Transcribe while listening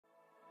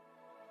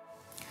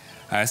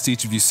I asked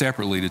each of you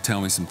separately to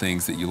tell me some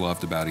things that you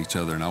loved about each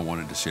other, and I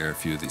wanted to share a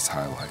few of these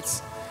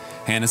highlights.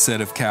 Hannah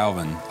said of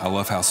Calvin, "I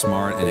love how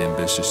smart and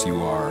ambitious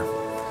you are.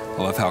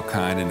 I love how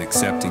kind and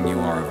accepting you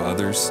are of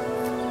others.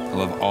 I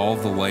love all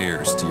the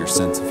layers to your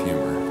sense of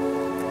humor.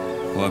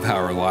 I love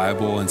how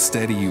reliable and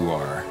steady you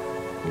are.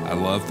 I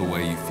love the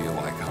way you feel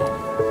like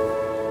home."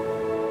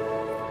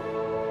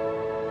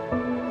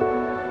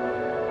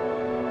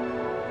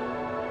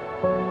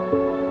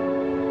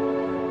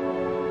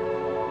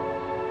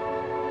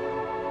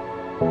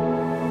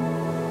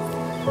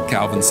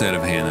 Calvin said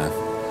of Hannah,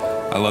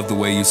 "I love the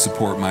way you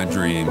support my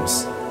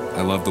dreams.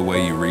 I love the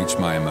way you reach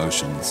my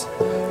emotions.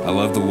 I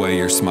love the way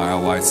your smile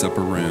lights up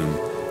a room.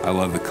 I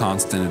love the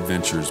constant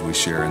adventures we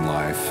share in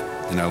life.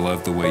 And I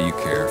love the way you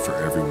care for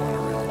everyone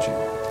around you."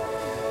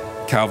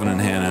 Calvin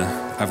and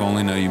Hannah, I've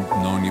only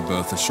known you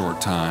both a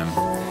short time,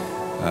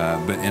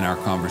 but in our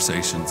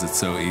conversations, it's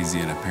so easy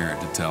and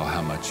apparent to tell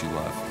how much you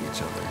love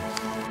each other.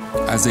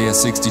 Isaiah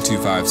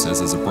 62:5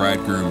 says, "As a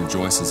bridegroom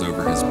rejoices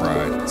over his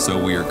bride, so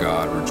we, or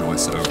God,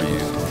 rejoice over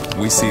you."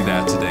 We see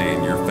that today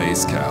in your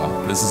face, Cal.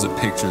 This is a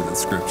picture that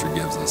Scripture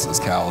gives us as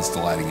Cal is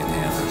delighting in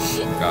Hannah,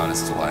 and God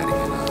is delighting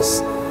in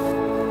us.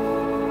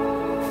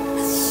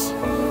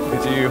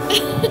 Look at you. Are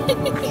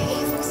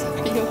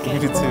you okay? You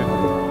do too.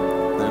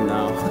 Them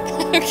now.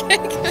 Okay,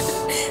 good.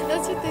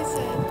 That's what they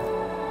said.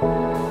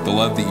 The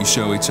love that you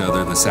show each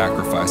other, the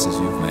sacrifices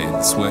you've made,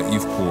 the sweat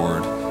you've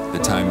poured, the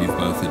time you've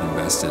both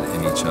invested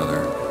in each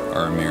other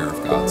are a mirror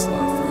of God's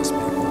love for His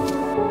people.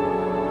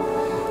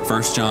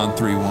 1 John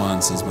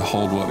 3:1 says,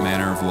 "Behold, what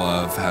manner of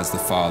love has the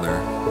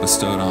Father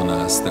bestowed on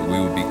us, that we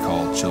would be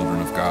called children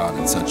of God,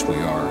 and such we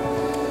are."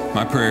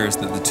 My prayer is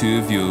that the two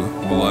of you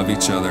will love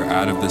each other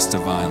out of this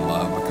divine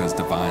love, because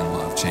divine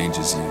love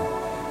changes you.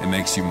 It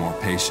makes you more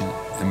patient,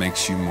 it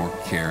makes you more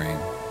caring,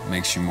 it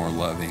makes you more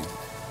loving,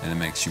 and it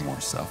makes you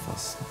more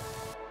selfless.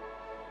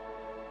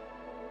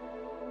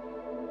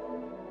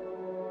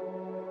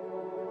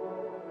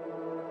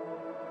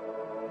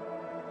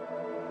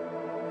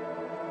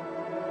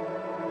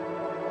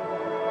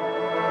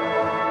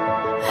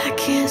 I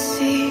can't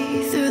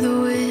see through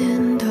the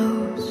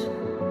windows.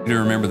 To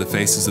remember the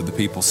faces of the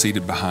people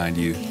seated behind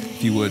you.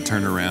 If you would,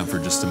 turn around for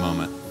just a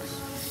moment.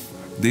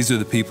 These are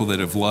the people that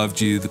have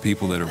loved you, the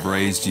people that have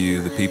raised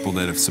you, the people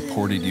that have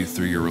supported you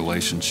through your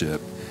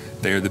relationship.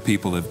 They are the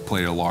people that have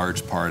played a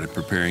large part in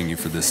preparing you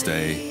for this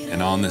day.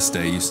 And on this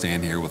day, you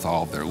stand here with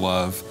all of their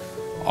love,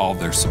 all of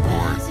their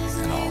support,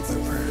 and all of their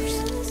prayers.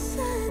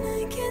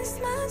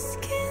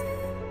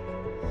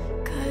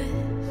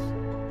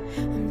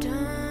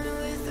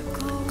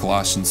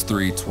 Colossians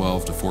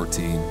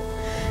 3:12-14.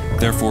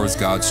 Therefore, as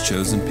God's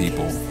chosen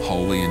people,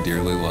 holy and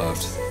dearly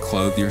loved,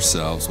 clothe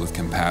yourselves with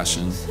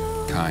compassion,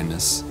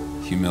 kindness,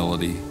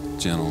 humility,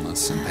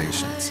 gentleness, and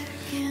patience.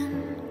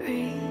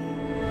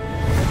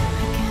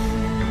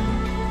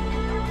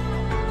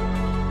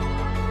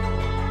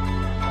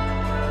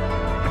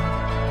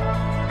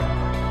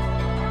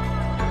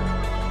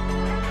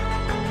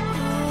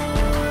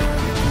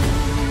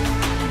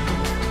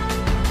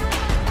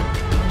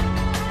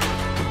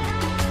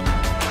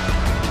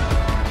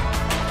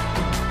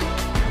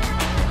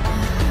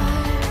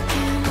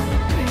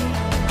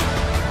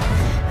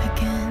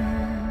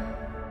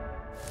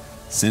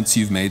 Since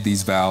you've made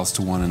these vows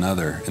to one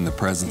another in the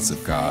presence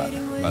of God,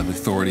 by the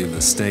authority of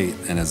the state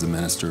and as a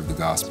minister of the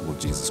gospel of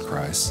Jesus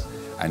Christ,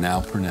 I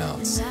now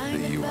pronounce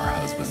that you are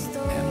husband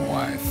and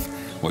wife.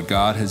 What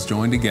God has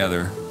joined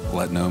together,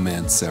 let no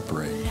man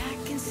separate.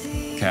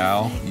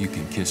 Cal, you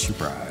can kiss your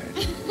bride.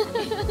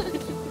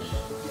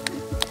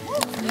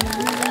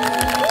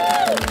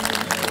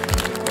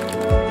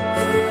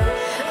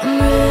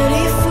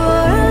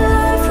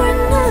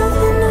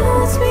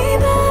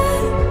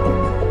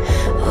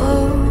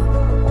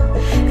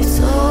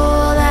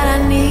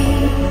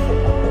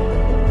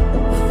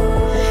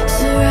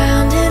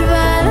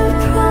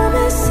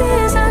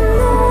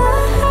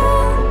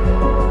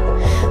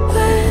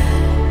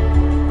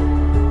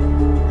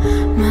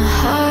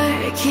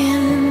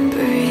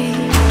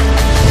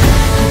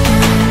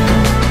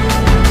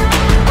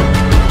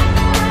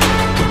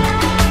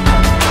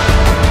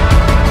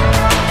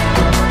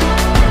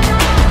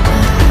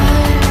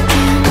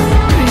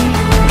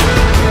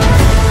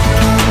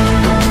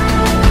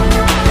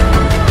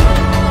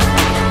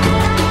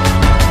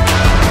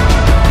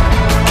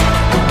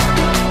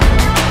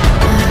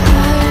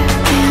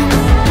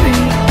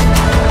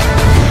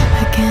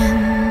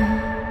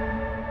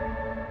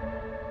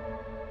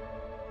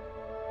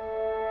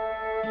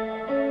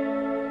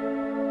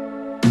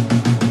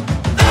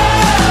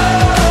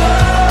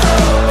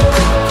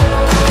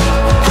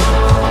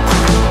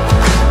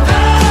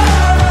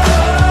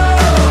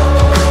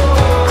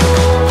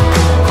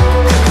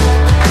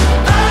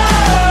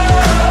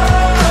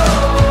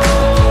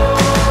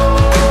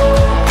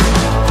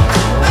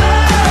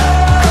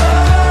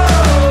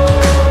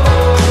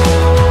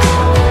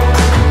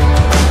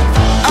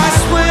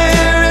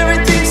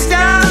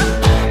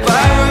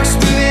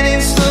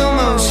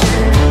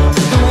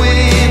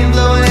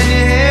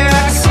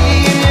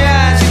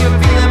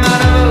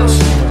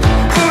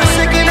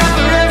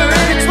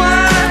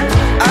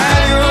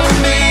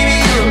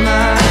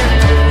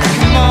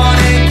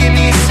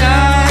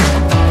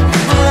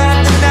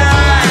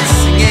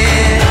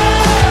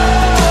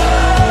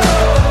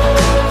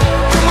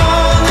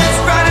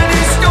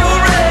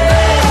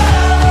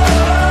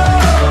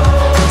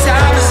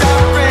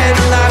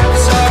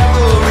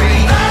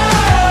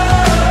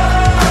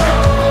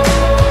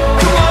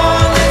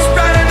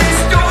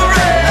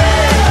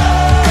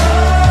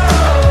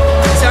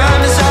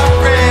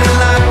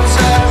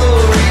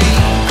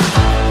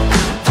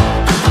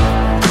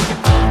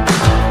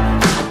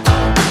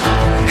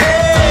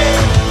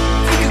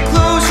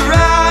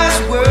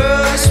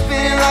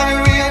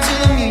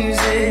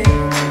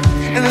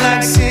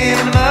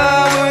 cinema.